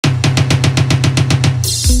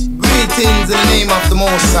Greetings in the name of the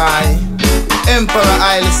Most High, Emperor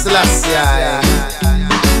Haile Selassie.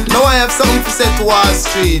 Now I have something to say to Wall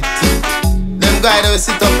Street. Them guys that will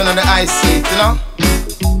sit up in the high seat, you know.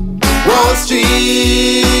 Wall Street,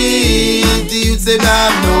 the youth say now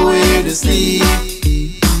have nowhere to sleep.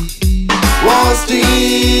 Wall Street,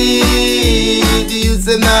 the youth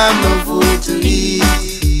say now have no food to eat.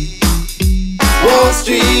 Wall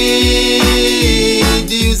Street,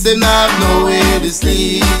 the youth say now have nowhere to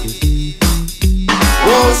sleep.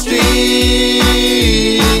 Wall Street,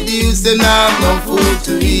 the youth say now have no food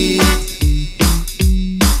to eat.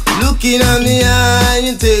 Looking at me eye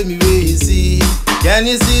and tell me where you see. Can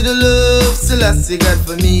you see the love Selassie got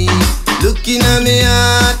for me? Looking at me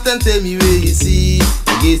heart and tell me where you see.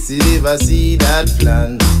 I guess you never see that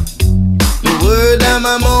plan. The word of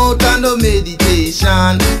my mouth and the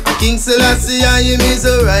meditation. A King Selassie I am is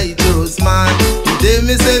a righteous man. You tell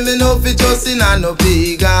me say me no fit trust in and no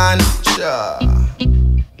pagan. Sure.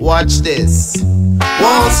 Watch this.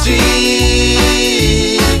 Wall Street,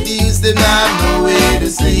 the youth them have nowhere to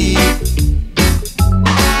sleep.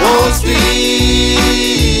 Wall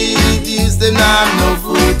Street, the youth them have no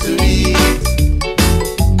food to eat.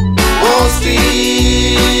 Wall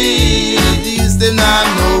Street, the youth them have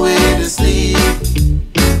nowhere to sleep.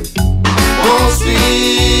 Wall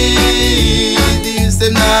Street, the youth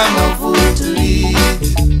them have no food to eat.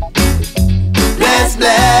 Bless,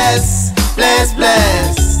 bless, bless,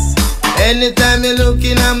 bless. Anytime you're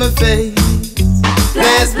looking at my face.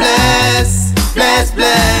 Bless, bless, bless,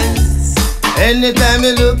 bless. Anytime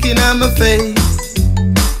you're looking at my face.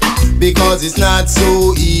 Because it's not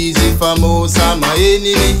so easy for most of my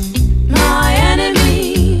enemy. My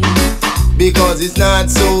enemy. Because it's not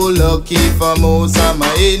so lucky for most of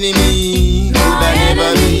my enemy. Could I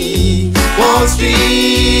never be? Wall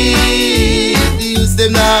Street, the youth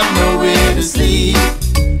them not have nowhere to sleep.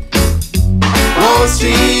 Wall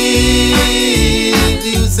Street, the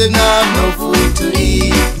youth them not have no food to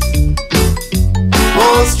eat.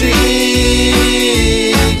 Wall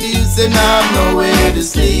Street, the youth them not have nowhere to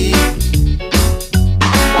sleep.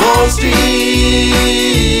 Wall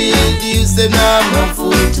Street, the youth them not have no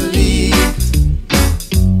food to eat.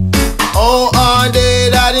 Oh, are they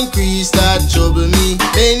that increase that trouble me?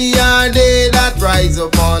 Many are they that rise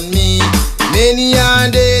upon me. Many are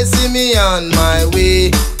they see me on my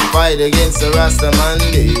way. Fight against the Rastaman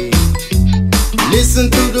day. Listen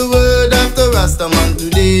to the word of the Rastaman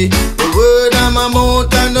today. The word of my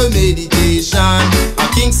mouth and the meditation. A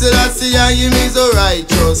King Selassie I him is a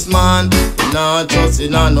righteous man. Not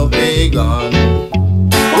trusting on no pagan.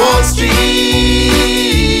 Wall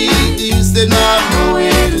Street, the youth them not have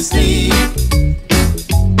nowhere to sleep.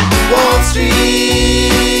 Wall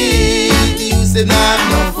Street, the youth them not have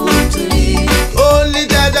no food to eat. Only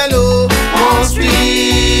that I know. Wall Street,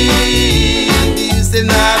 the youth them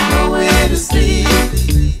not have nowhere to sleep.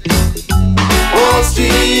 Wall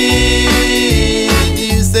Street, the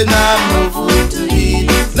youth them not have no food to eat.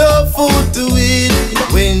 No food to eat.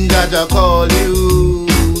 When Jaja call you,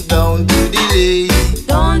 don't you delay.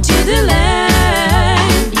 Don't you delay.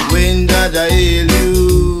 When Jaja hail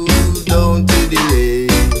you, don't you delay.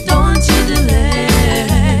 Don't you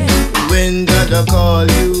delay. When Jaja call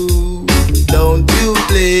you, don't you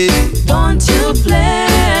play. Don't you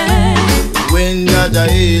play. When Jaja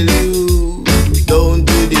hail you, don't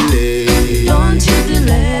you delay. Don't you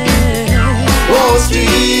delay. Wall Street,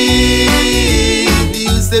 the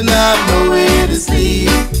youth them not have nowhere to sleep.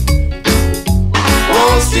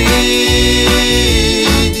 Wall Street,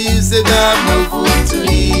 the youth them not have no food to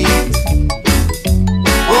eat.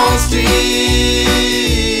 Wall Street,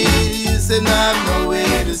 the youth them not have nowhere